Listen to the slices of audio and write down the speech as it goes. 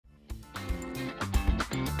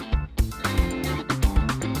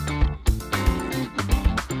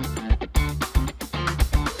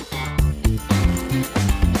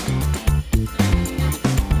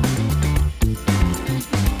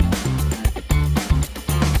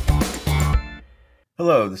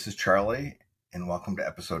Hello, this is Charlie, and welcome to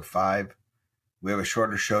episode 5. We have a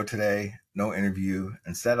shorter show today, no interview.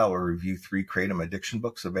 Instead, I will review 3 Kratom addiction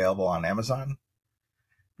books available on Amazon.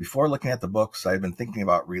 Before looking at the books, I've been thinking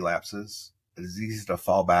about relapses. It is easy to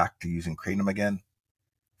fall back to using Kratom again.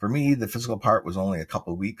 For me, the physical part was only a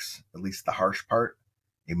couple of weeks, at least the harsh part,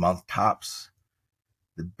 a month tops.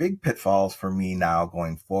 The big pitfalls for me now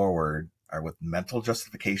going forward are with mental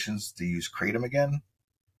justifications to use Kratom again.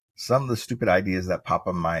 Some of the stupid ideas that pop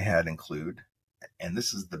in my head include, and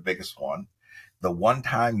this is the biggest one, the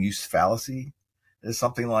one-time use fallacy. Is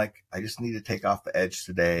something like, I just need to take off the edge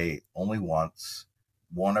today, only once,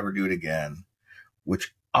 won't ever do it again,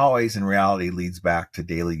 which always in reality leads back to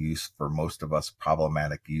daily use for most of us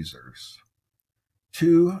problematic users.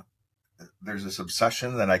 2, there's this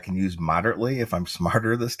obsession that I can use moderately if I'm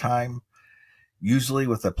smarter this time, usually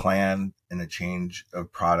with a plan and a change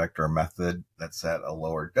of product or method that's at a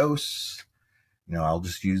lower dose. I'll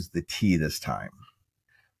just use the tea this time.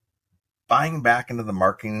 Buying back into the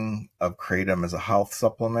marketing of Kratom as a health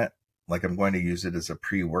supplement, like I'm going to use it as a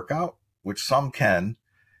pre-workout, which some can,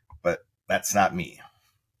 but that's not me.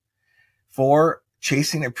 4,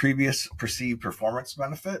 chasing a previous perceived performance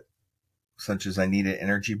benefit, such as I need an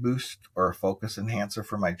energy boost or a focus enhancer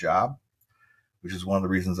for my job, which is one of the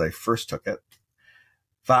reasons I first took it.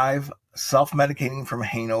 5, self-medicating from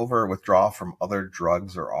hangover or withdrawal from other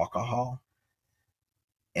drugs or alcohol.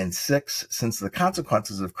 And 6, since the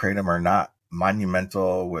consequences of Kratom are not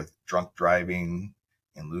monumental with drunk driving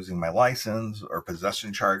and losing my license or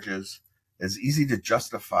possession charges, it's easy to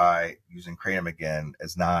justify using Kratom again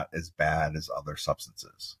as not as bad as other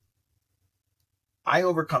substances. I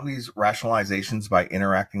overcome these rationalizations by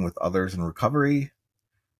interacting with others in recovery.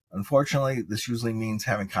 Unfortunately, this usually means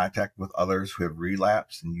having contact with others who have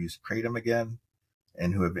relapsed and used Kratom again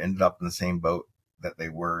and who have ended up in the same boat that they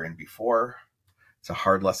were in before. It's a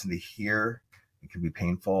hard lesson to hear. It can be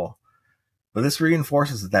painful. But this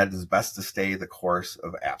reinforces that it is best to stay the course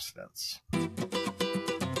of abstinence.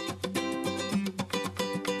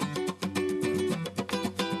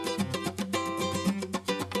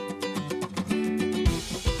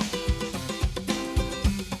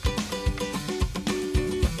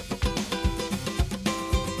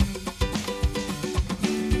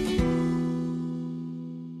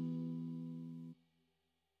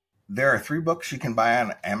 There are 3 books you can buy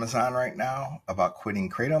on Amazon right now about quitting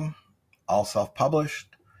Kratom, all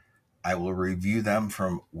self-published. I will review them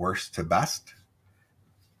from worst to best.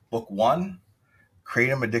 Book 1,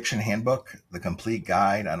 Kratom Addiction Handbook, the complete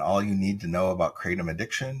guide on all you need to know about Kratom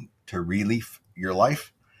addiction to relief your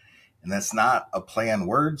life. And that's not a play on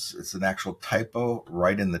words. It's an actual typo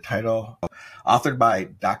right in the title. Authored by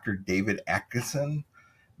Dr. David Atkinson.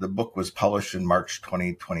 The book was published in March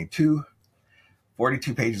 2022.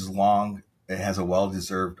 42 pages long. It has a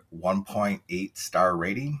well-deserved 1.8 star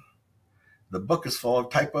rating. The book is full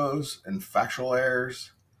of typos and factual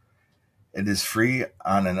errors. It is free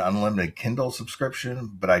on an unlimited Kindle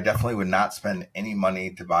subscription, but I definitely would not spend any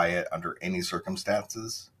money to buy it under any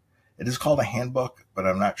circumstances. It is called a handbook, but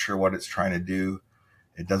I'm not sure what it's trying to do.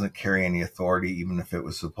 It doesn't carry any authority, even if it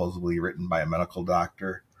was supposedly written by a medical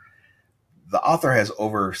doctor. The author has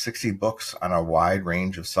over 60 books on a wide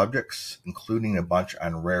range of subjects, including a bunch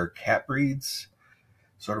on rare cat breeds,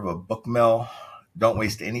 sort of a book mill. Don't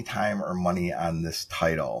waste any time or money on this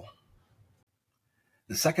title.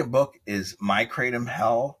 The second book is My Kratom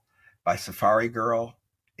Hell by Safari Girl,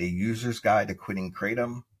 a user's guide to quitting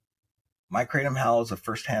Kratom. My Kratom Hell is a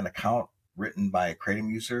first-hand account written by a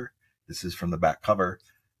Kratom user. This is from the back cover.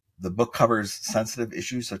 The book covers sensitive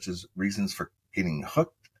issues such as reasons for getting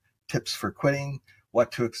hooked, tips for quitting,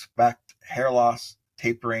 what to expect, hair loss,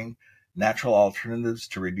 tapering, natural alternatives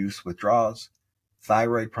to reduce withdrawals,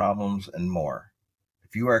 thyroid problems, and more.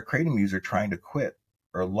 If you are a Kratom user trying to quit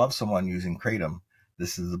or love someone using Kratom,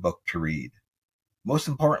 this is the book to read. Most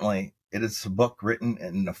importantly, it is a book written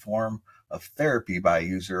in the form of therapy by a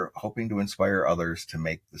user hoping to inspire others to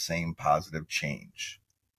make the same positive change.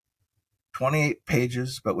 28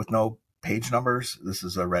 pages, but with no page numbers. This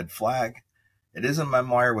is a red flag. It is a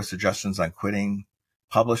memoir with suggestions on quitting,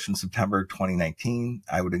 published in September 2019.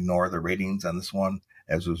 I would ignore the ratings on this one,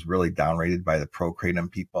 as it was really downrated by the pro-Kratom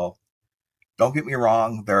people. Don't get me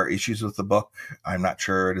wrong, there are issues with the book. I'm not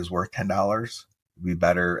sure it is worth $10. It would be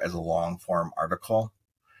better as a long-form article.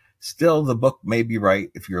 Still, the book may be right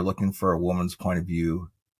if you're looking for a woman's point of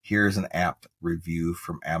view. Here's an apt review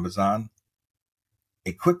from Amazon.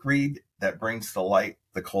 A quick read that brings to light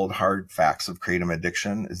the cold, hard facts of Kratom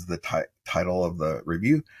addiction is the title of the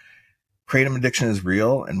review. Kratom addiction is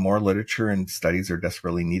real, and more literature and studies are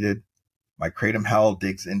desperately needed. My Kratom Hell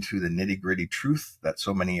digs into the nitty-gritty truth that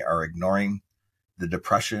so many are ignoring. The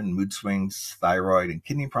depression, mood swings, thyroid, and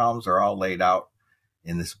kidney problems are all laid out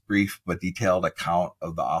in this brief but detailed account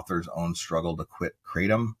of the author's own struggle to quit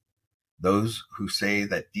Kratom. Those who say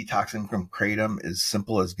that detoxing from Kratom is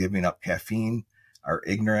simple as giving up caffeine are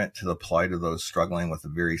ignorant to the plight of those struggling with a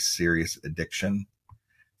very serious addiction.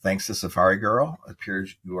 Thanks to Safari Girl, it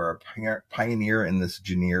appears you are a pioneer in this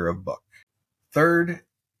genre of book. Third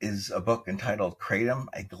is a book entitled Kratom,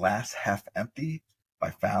 A Glass Half Empty by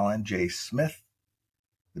Fallon J. Smith.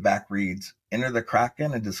 The back reads, Enter the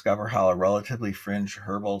Kraken and discover how a relatively fringe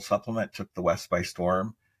herbal supplement took the West by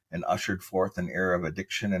storm and ushered forth an era of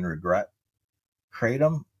addiction and regret.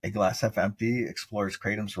 Kratom, A Glass Half Empty explores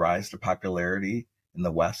Kratom's rise to popularity in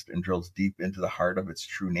the West and drills deep into the heart of its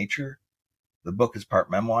true nature. The book is part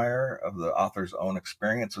memoir of the author's own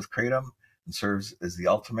experience with Kratom and serves as the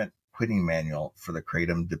ultimate quitting manual for the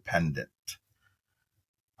Kratom dependent.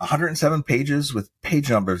 107 pages with page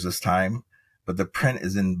numbers this time, but the print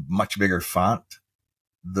is in much bigger font.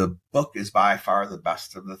 The book is by far the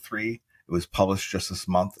best of the three. It was published just this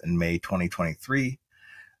month in May 2023.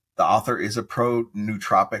 The author is a pro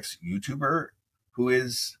nootropics YouTuber who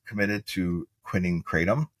is committed to quitting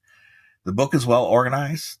Kratom. The book is well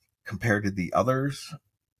organized compared to the others.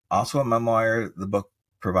 Also a memoir, the book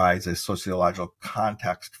provides a sociological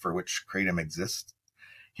context for which Kratom exists.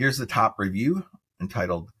 Here's the top review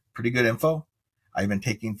entitled Pretty Good Info. I've been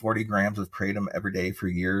taking 40 grams of Kratom every day for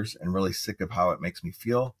years and really sick of how it makes me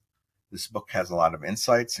feel. This book has a lot of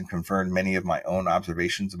insights and confirmed many of my own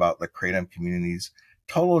observations about the Kratom community's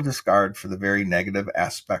total discard for the very negative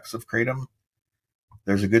aspects of Kratom.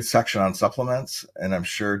 There's a good section on supplements, and I'm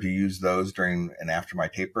sure to use those during and after my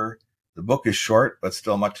taper. The book is short, but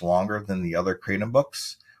still much longer than the other Kratom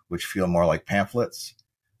books, which feel more like pamphlets.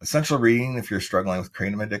 Essential reading if you're struggling with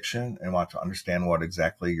Kratom addiction and want to understand what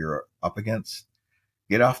exactly you're up against.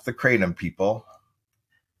 Get off the Kratom, people.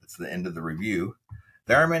 That's the end of the review.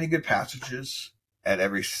 There are many good passages at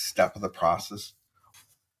every step of the process.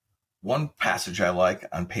 One passage I like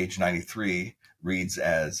on page 93 reads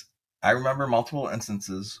as, I remember multiple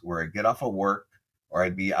instances where I'd get off of work or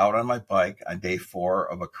I'd be out on my bike on day 4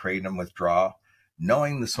 of a Kratom withdrawal,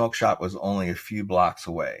 knowing the smoke shop was only a few blocks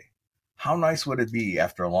away. How nice would it be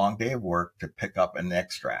after a long day of work to pick up an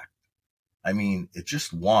extract? I mean, it's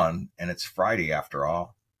just one and it's Friday after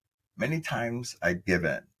all. Many times I'd give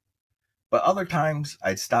in, but other times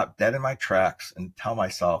I'd stop dead in my tracks and tell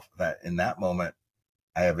myself that in that moment,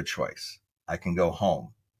 I have a choice. I can go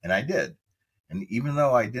home. And I did. And even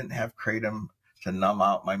though I didn't have Kratom to numb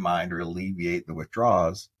out my mind or alleviate the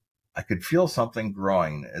withdrawals, I could feel something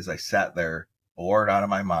growing as I sat there, bored out of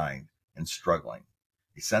my mind and struggling.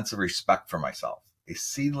 A sense of respect for myself, a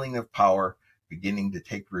seedling of power beginning to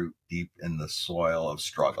take root deep in the soil of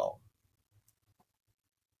struggle.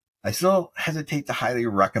 I still hesitate to highly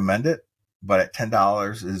recommend it, but at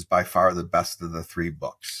 $10 it is by far the best of the 3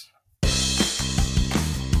 books.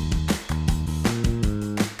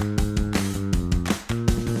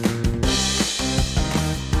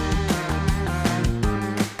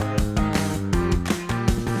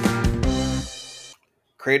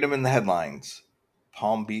 Kratom in the headlines.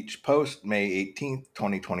 Palm Beach Post, May 18th,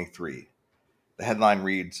 2023. The headline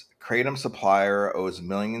reads, Kratom supplier owes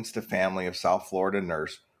millions to family of South Florida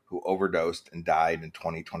nurse who overdosed and died in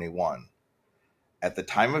 2021. At the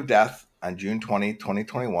time of death, on June 20,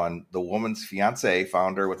 2021, the woman's fiancé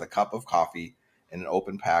found her with a cup of coffee and an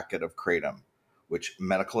open packet of Kratom, which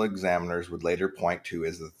medical examiners would later point to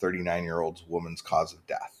as the 39-year-old woman's cause of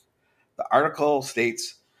death. The article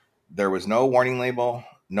states there was no warning label,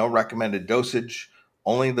 no recommended dosage,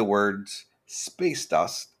 only the words space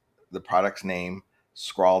dust, the product's name,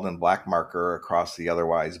 scrawled in black marker across the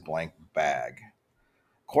otherwise blank bag.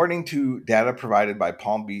 According to data provided by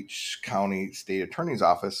Palm Beach County State Attorney's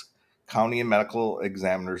Office, county and medical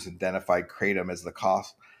examiners identified Kratom as the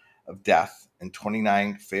cause of death in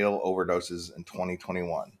 29 fatal overdoses in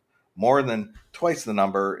 2021, more than twice the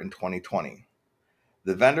number in 2020.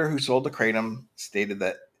 The vendor who sold the Kratom stated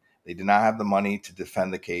that they did not have the money to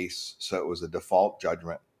defend the case, so it was a default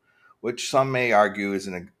judgment, which some may argue is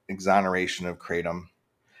an exoneration of Kratom.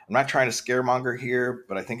 I'm not trying to scaremonger here,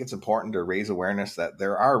 but I think it's important to raise awareness that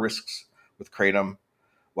there are risks with Kratom.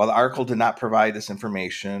 While the article did not provide this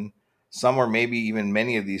information, some or maybe even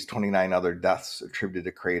many of these 29 other deaths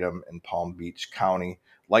attributed to Kratom in Palm Beach County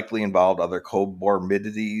likely involved other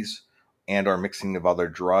comorbidities and or mixing of other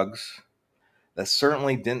drugs. That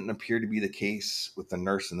certainly didn't appear to be the case with the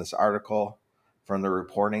nurse in this article. From the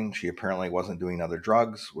reporting, she apparently wasn't doing other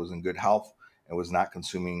drugs, was in good health, and was not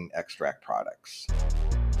consuming extract products.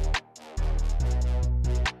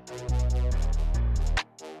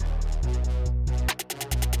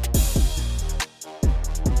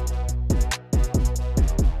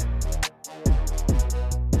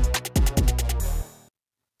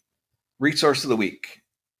 Resource of the week.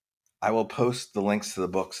 I will post the links to the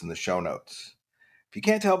books in the show notes. If you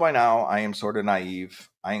can't tell by now, I am sort of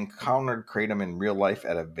naive. I encountered Kratom in real life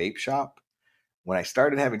at a vape shop. When I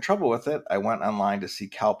started having trouble with it, I went online to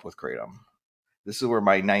seek help with Kratom. This is where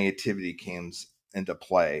my naivety comes into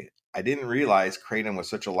play. I didn't realize Kratom was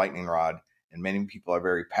such a lightning rod, and many people are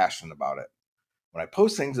very passionate about it. When I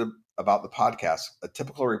post things about the podcast, a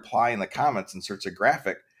typical reply in the comments inserts a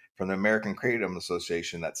graphic from the American Kratom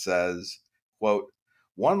Association that says, quote,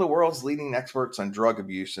 "One of the world's leading experts on drug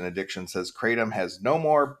abuse and addiction says Kratom has no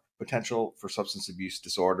more potential for substance abuse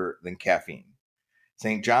disorder than caffeine.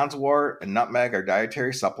 St. John's wort and nutmeg are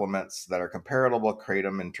dietary supplements that are comparable to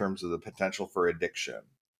Kratom in terms of the potential for addiction."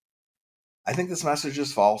 I think this message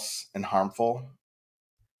is false and harmful.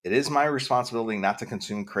 It is my responsibility not to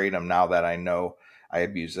consume Kratom now that I know I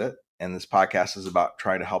abuse it, and this podcast is about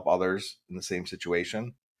trying to help others in the same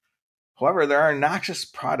situation. However, there are noxious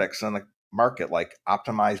products on the market like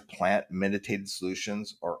optimized plant meditated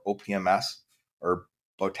solutions, or OPMS, or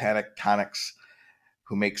Botanic Tonics,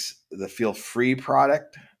 who makes the Feel Free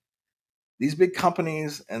product. These big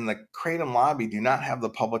companies and the Kratom lobby do not have the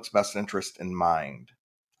public's best interest in mind.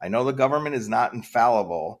 I know the government is not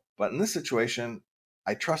infallible, but in this situation,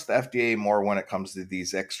 I trust the FDA more when it comes to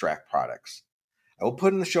these extract products. I will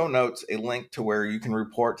put in the show notes a link to where you can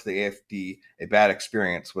report to the AFD a bad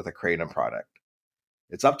experience with a Kratom product.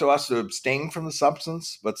 It's up to us to abstain from the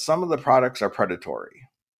substance, but some of the products are predatory.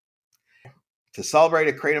 To celebrate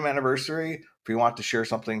a Kratom anniversary, if you want to share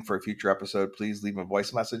something for a future episode, please leave a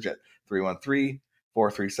voice message at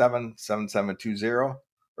 313-437-7720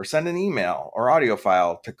 or send an email or audio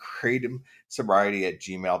file to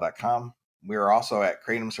kratomsobriety@gmail.com. We are also at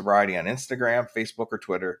Kratom Sobriety on Instagram, Facebook, or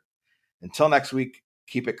Twitter. Until next week,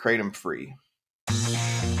 keep it Kratom free.